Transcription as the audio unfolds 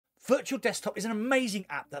Virtual Desktop is an amazing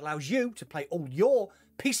app that allows you to play all your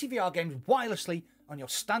PCVR games wirelessly on your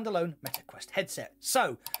standalone MetaQuest headset.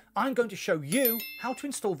 So I'm going to show you how to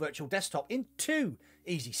install Virtual Desktop in 2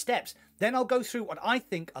 easy steps. Then I'll go through what I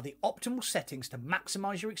think are the optimal settings to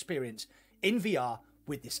maximize your experience in VR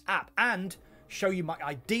with this app and show you my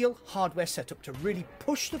ideal hardware setup to really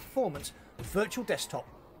push the performance of Virtual Desktop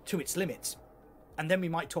to its limits. And then we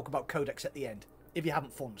might talk about Codecs at the end, if you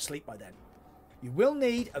haven't fallen asleep by then. You will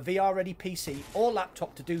need a VR-ready PC or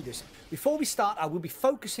laptop to do this. Before we start, I will be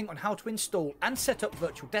focusing on how to install and set up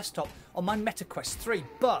Virtual Desktop on my MetaQuest 3,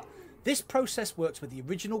 but this process works with the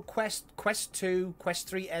original Quest, Quest 2,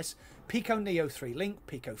 Quest 3S, Pico Neo 3 Link,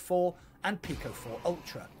 Pico 4, and Pico 4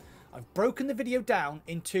 Ultra. I've broken the video down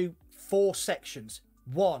into 4 sections.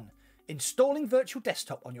 1. Installing Virtual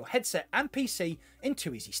Desktop on your headset and PC in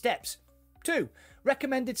 2 easy steps. 2.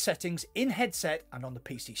 Recommended settings in headset and on the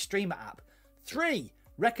PC Streamer app. 3.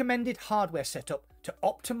 Recommended hardware setup to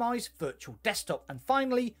optimize Virtual Desktop. And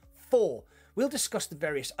finally, 4. We'll discuss the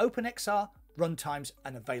various OpenXR, runtimes,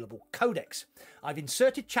 and available codecs. I've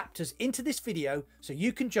inserted chapters into this video so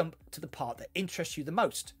you can jump to the part that interests you the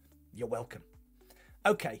most. You're welcome.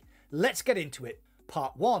 Okay, let's get into it.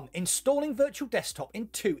 Part 1. Installing Virtual Desktop in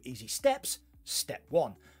 2 easy steps. Step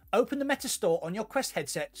 1. Open the Meta Store on your Quest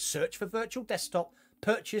headset, search for Virtual Desktop,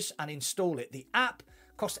 purchase and install it. The app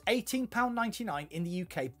costs £18.99 in the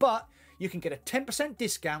UK, but you can get a 10%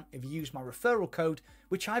 discount if you use my referral code,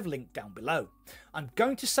 which I've linked down below. I'm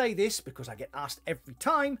going to say this because I get asked every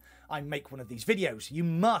time I make one of these videos. You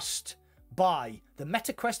must buy the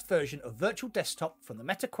MetaQuest version of Virtual Desktop from the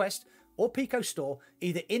MetaQuest or Pico store,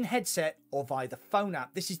 either in headset or via the phone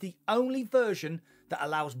app. This is the only version that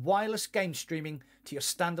allows wireless game streaming to your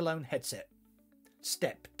standalone headset.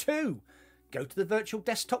 Step 2. Go to the Virtual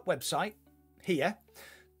Desktop website, here,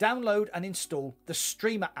 download and install the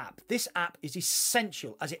Streamer app. This app is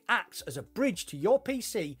essential as it acts as a bridge to your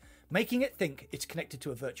PC, making it think it's connected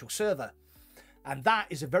to a virtual server. And that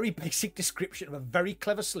is a very basic description of a very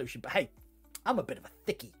clever solution, but hey, I'm a bit of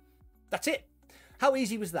a thickie. That's it. How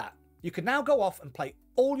easy was that? You can now go off and play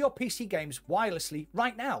all your PC games wirelessly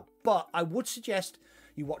right now, but I would suggest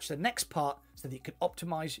you watch the next part so that you can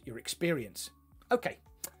optimize your experience. Okay,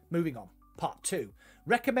 moving on. Part 2.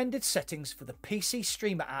 Recommended settings for the PC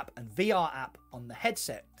Streamer app and VR app on the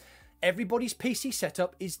headset. Everybody's PC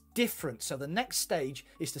setup is different, so the next stage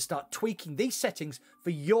is to start tweaking these settings for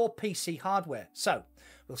your PC hardware. So,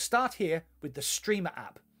 we'll start here with the Streamer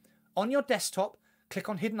app. On your desktop, click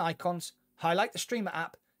on Hidden Icons, highlight the Streamer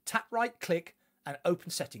app, tap right click and open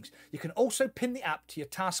settings. You can also pin the app to your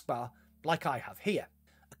taskbar like I have here.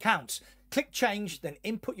 Accounts. Click change, then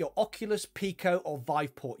input your Oculus, Pico or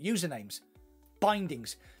Vive port usernames.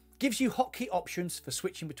 Bindings. Gives you hotkey options for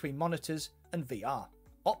switching between monitors and VR.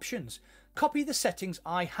 Options. Copy the settings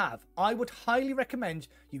I have. I would highly recommend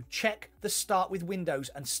you check the Start with Windows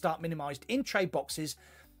and Start Minimized in tray boxes,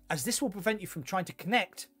 as this will prevent you from trying to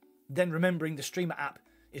connect, then remembering the Streamer app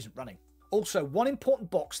isn't running. Also, one important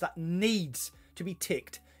box that needs to be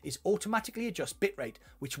ticked is automatically adjust bitrate,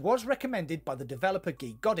 which was recommended by the developer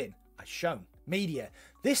Guy Godin, as shown. Media.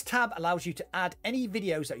 This tab allows you to add any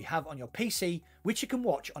videos that you have on your PC, which you can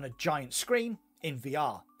watch on a giant screen in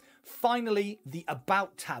VR. Finally, the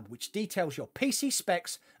About tab, which details your PC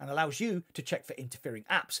specs and allows you to check for interfering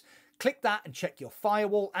apps. Click that and check your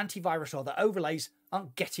firewall, antivirus or other overlays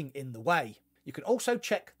aren't getting in the way. You can also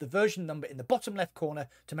check the version number in the bottom left corner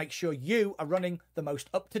to make sure you are running the most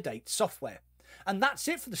up-to-date software. And that's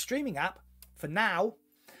it for the streaming app. For now,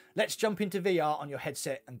 let's jump into VR on your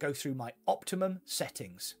headset and go through my optimum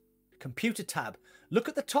settings. Computer tab. Look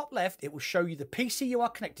at the top left, it will show you the PC you are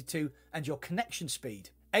connected to and your connection speed.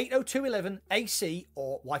 802.11ac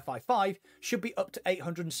or Wi-Fi 5 should be up to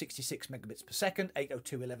 866 megabits per second.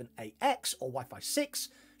 802.11ax or Wi-Fi 6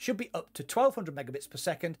 should be up to 1200 megabits per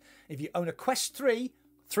second. If you own a Quest 3,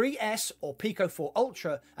 3S or Pico 4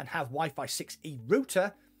 Ultra and have Wi-Fi 6E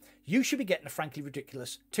router, you should be getting a frankly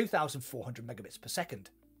ridiculous 2400 megabits per second.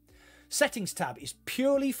 Settings tab is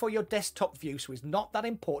purely for your desktop view, so it's not that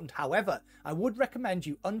important. However, I would recommend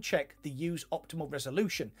you uncheck the use optimal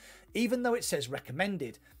resolution, even though it says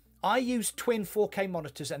recommended. I use twin 4K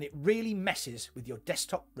monitors and it really messes with your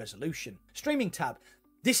desktop resolution. Streaming tab.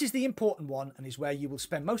 This is the important one and is where you will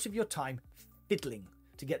spend most of your time fiddling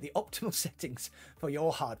to get the optimal settings for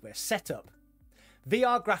your hardware setup.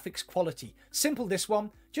 VR graphics quality. Simple this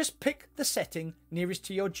one, just pick the setting nearest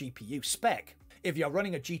to your GPU spec. If you're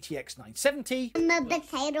running a GTX 970, I'm a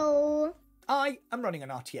potato. I am running an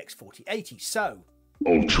RTX 4080, so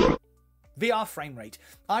Ultra. VR frame rate.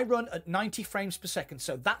 I run at 90 frames per second,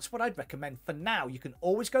 so that's what I'd recommend for now. You can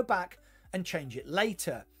always go back and change it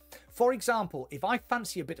later. For example, if I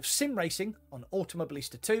fancy a bit of sim racing on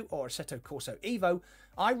Automobilista 2 or Assetto Corsa Evo,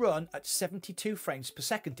 I run at 72 frames per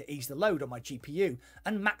second to ease the load on my GPU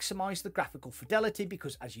and maximise the graphical fidelity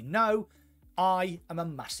because, as you know, I am a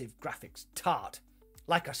massive graphics tart.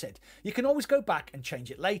 Like I said, you can always go back and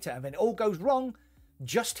change it later, and when it all goes wrong,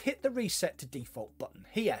 just hit the reset to default button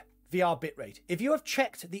here. VR bitrate. If you have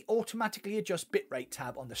checked the automatically adjust bitrate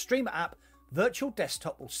tab on the streamer app, Virtual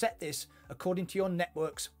Desktop will set this according to your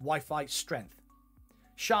network's Wi-Fi strength.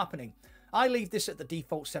 Sharpening. I leave this at the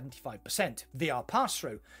default 75%. VR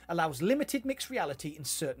pass-through allows limited mixed reality in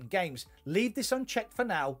certain games. Leave this unchecked for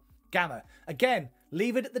now. Gamma. Again,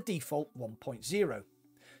 leave it at the default 1.0.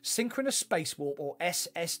 Synchronous space warp or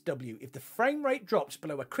SSW. If the frame rate drops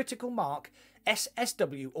below a critical mark,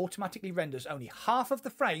 SSW automatically renders only half of the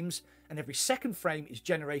frames and every second frame is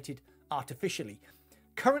generated artificially.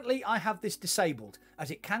 Currently, I have this disabled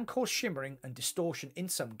as it can cause shimmering and distortion in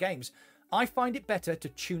some games. I find it better to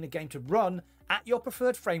tune a game to run at your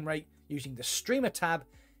preferred frame rate using the Streamer tab,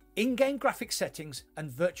 in-game graphics settings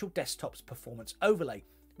and Virtual Desktop's performance overlay,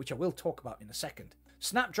 which I will talk about in a second.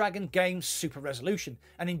 Snapdragon Games Super Resolution,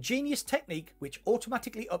 an ingenious technique which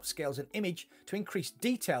automatically upscales an image to increase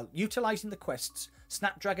detail utilising the Quest's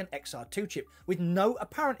Snapdragon XR2 chip with no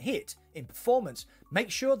apparent hit in performance. Make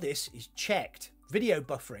sure this is checked. Video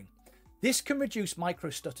buffering. This can reduce micro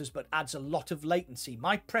stutters but adds a lot of latency.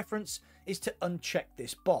 My preference is to uncheck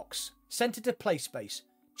this box. Center to play space,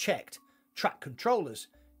 checked. Track controllers,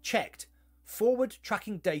 checked. Forward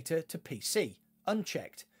tracking data to PC,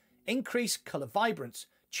 unchecked. Increase color vibrance,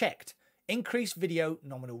 checked. Increase video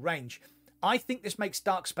nominal range. I think this makes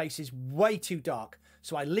dark spaces way too dark,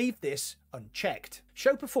 so I leave this unchecked.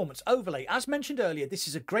 Show performance overlay. As mentioned earlier, this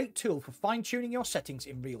is a great tool for fine-tuning your settings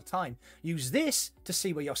in real time. Use this to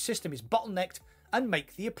see where your system is bottlenecked and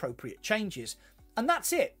make the appropriate changes. And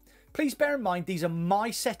that's it. Please bear in mind these are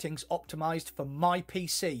my settings optimized for my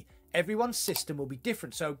PC. Everyone's system will be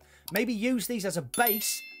different, so maybe use these as a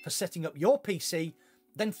base for setting up your PC,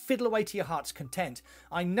 then fiddle away to your heart's content.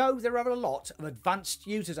 I know there are a lot of advanced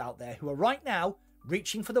users out there who are right now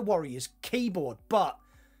reaching for the Warrior's keyboard, but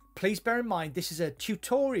please bear in mind this is a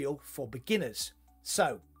tutorial for beginners.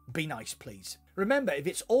 So be nice, please. Remember, if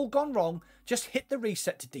it's all gone wrong, just hit the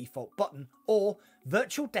reset to default button, or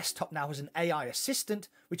Virtual Desktop now has an AI assistant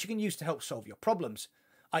which you can use to help solve your problems.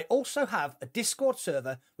 I also have a Discord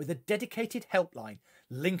server with a dedicated helpline,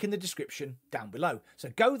 link in the description down below. So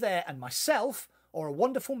go there and myself or a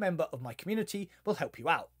wonderful member of my community will help you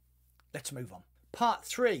out. Let's move on. Part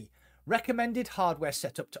 3. Recommended hardware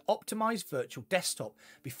setup to optimize Virtual Desktop.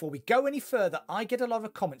 Before we go any further, I get a lot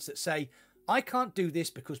of comments that say, I can't do this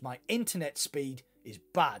because my internet speed is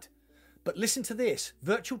bad. But listen to this,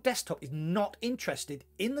 Virtual Desktop is not interested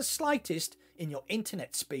in the slightest in your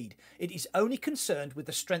internet speed. It is only concerned with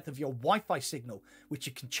the strength of your Wi-Fi signal, which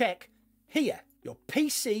you can check here. Your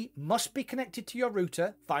PC must be connected to your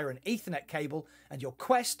router via an Ethernet cable, and your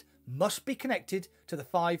Quest must be connected to the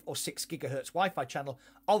 5 or 6 GHz Wi-Fi channel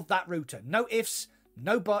of that router. No ifs,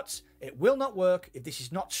 no buts. It will not work if this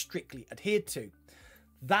is not strictly adhered to.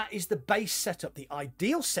 That is the base setup. The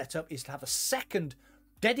ideal setup is to have a second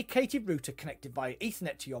dedicated router connected via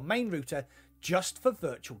Ethernet to your main router just for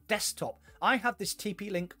Virtual Desktop. I have this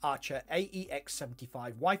TP-Link Archer AEX75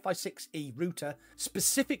 Wi-Fi 6E router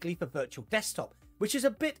specifically for Virtual Desktop, which is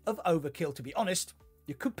a bit of overkill to be honest.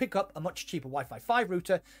 You could pick up a much cheaper Wi-Fi 5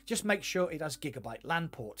 router, just make sure it has gigabyte LAN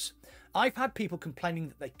ports. I've had people complaining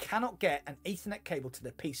that they cannot get an Ethernet cable to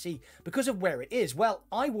their PC because of where it is. Well,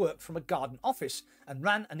 I worked from a garden office and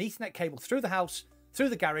ran an Ethernet cable through the house, through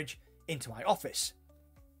the garage, into my office.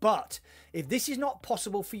 But if this is not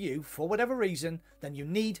possible for you for whatever reason, then you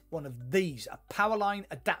need one of these, a power line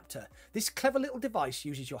adapter. This clever little device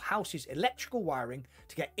uses your house's electrical wiring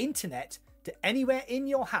to get internet to anywhere in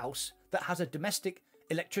your house that has a domestic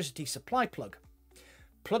electricity supply plug.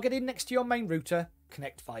 Plug it in next to your main router,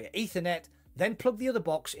 connect via Ethernet, then plug the other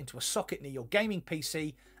box into a socket near your gaming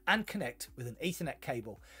PC and connect with an Ethernet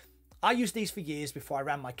cable. I used these for years before I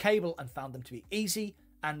ran my cable and found them to be easy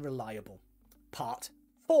and reliable. Part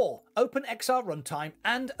 4. OpenXR runtime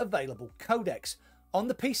and available codecs. On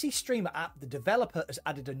the PC Streamer app, the developer has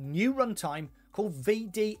added a new runtime called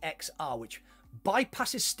VDXR, which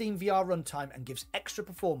bypasses Steam VR runtime and gives extra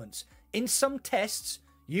performance. In some tests,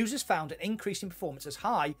 users found an increase in performance as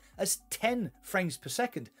high as 10 frames per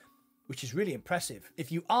second, which is really impressive.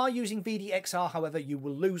 If you are using VDXR, however, you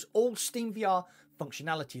will lose all SteamVR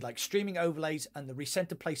functionality like streaming overlays and the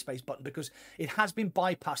recenter play space button because it has been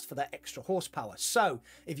bypassed for that extra horsepower. So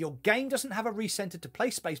if your game doesn't have a recenter to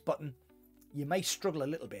play space button, you may struggle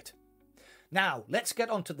a little bit. Now let's get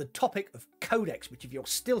on to the topic of codecs, which if you're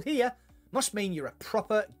still here must mean you're a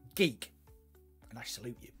proper geek, and I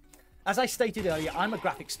salute you. As I stated earlier, I'm a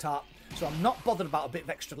graphics tart, so I'm not bothered about a bit of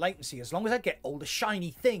extra latency as long as I get all the shiny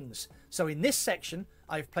things. So in this section,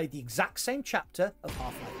 I've played the exact same chapter of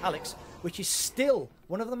Half-Life Alyx, which is still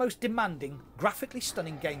one of the most demanding, graphically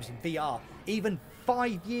stunning games in VR, even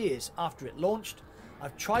 5 years after it launched.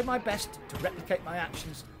 I've tried my best to replicate my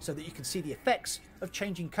actions so that you can see the effects of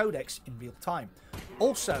changing codecs in real time.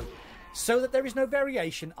 Also, so that there is no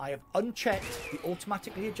variation, I have unchecked the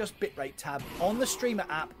automatically adjust bitrate tab on the streamer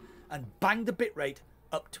app and banged the bitrate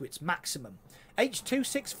up to its maximum.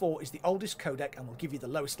 H.264 is the oldest codec and will give you the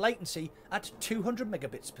lowest latency at 200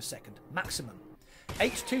 megabits per second maximum.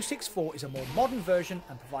 H.264 is a more modern version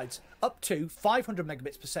and provides up to 500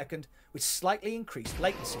 megabits per second with slightly increased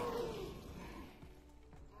latency.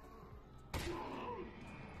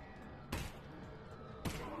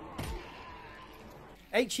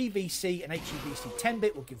 HEVC and HEVC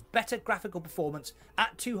 10-bit will give better graphical performance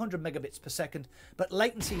at 200 megabits per second, but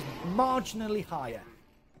latency is marginally higher.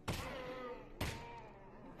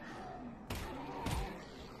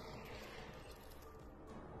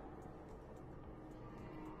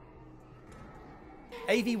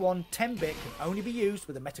 AV1 10-bit can only be used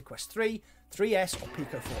with a MetaQuest 3, 3S or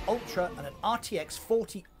Pico 4 Ultra and an RTX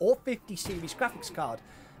 40 or 50 series graphics card.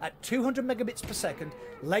 At 200 megabits per second,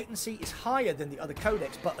 latency is higher than the other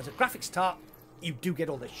codecs, but as a graphics tart, you do get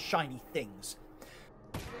all the shiny things.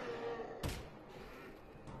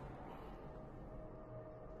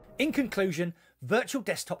 In conclusion, Virtual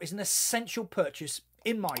Desktop is an essential purchase,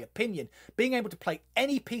 in my opinion. Being able to play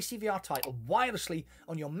any PCVR title wirelessly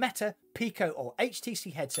on your Meta, Pico or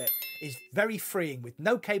HTC headset is very freeing, with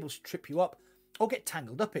no cables to trip you up or get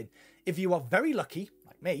tangled up in. If you are very lucky,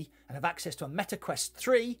 like me, and have access to a MetaQuest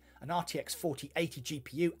 3, an RTX 4080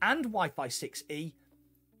 GPU and Wi-Fi 6E,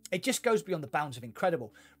 it just goes beyond the bounds of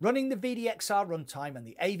incredible, running the VDXR runtime and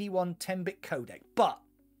the AV1 10-bit codec. But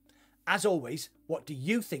as always, what do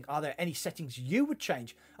you think? Are there any settings you would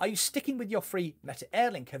change? Are you sticking with your free Meta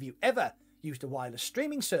Airlink? Have you ever used a wireless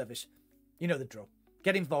streaming service? You know the drill.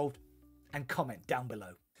 Get involved and comment down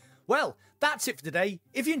below. Well, that's it for today.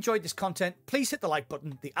 If you enjoyed this content, please hit the like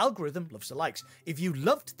button. The algorithm loves the likes. If you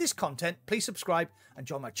loved this content, please subscribe and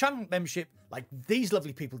join my channel membership like these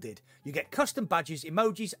lovely people did. You get custom badges,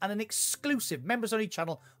 emojis, and an exclusive members-only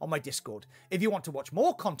channel on my Discord. If you want to watch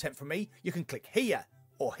more content from me, you can click here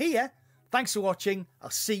or here. Thanks for watching. I'll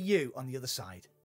see you on the other side.